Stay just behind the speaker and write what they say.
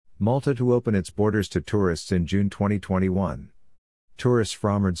Malta to open its borders to tourists in June 2021. Tourists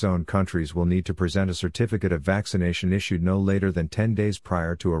from red zone countries will need to present a certificate of vaccination issued no later than 10 days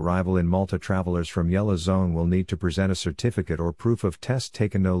prior to arrival in Malta. Travelers from yellow zone will need to present a certificate or proof of test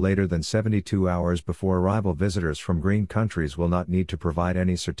taken no later than 72 hours before arrival. Visitors from green countries will not need to provide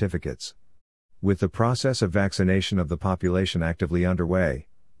any certificates. With the process of vaccination of the population actively underway,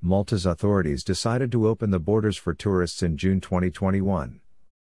 Malta's authorities decided to open the borders for tourists in June 2021.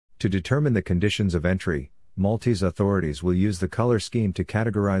 To determine the conditions of entry, Maltese authorities will use the color scheme to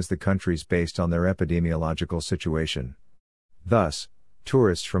categorize the countries based on their epidemiological situation. Thus,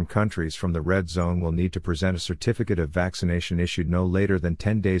 tourists from countries from the red zone will need to present a certificate of vaccination issued no later than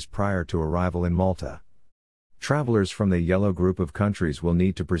 10 days prior to arrival in Malta. Travelers from the yellow group of countries will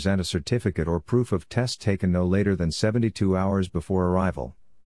need to present a certificate or proof of test taken no later than 72 hours before arrival.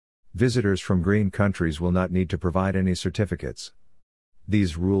 Visitors from green countries will not need to provide any certificates.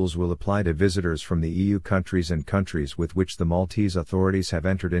 These rules will apply to visitors from the EU countries and countries with which the Maltese authorities have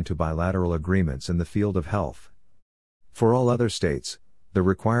entered into bilateral agreements in the field of health. For all other states, the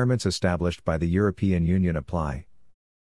requirements established by the European Union apply.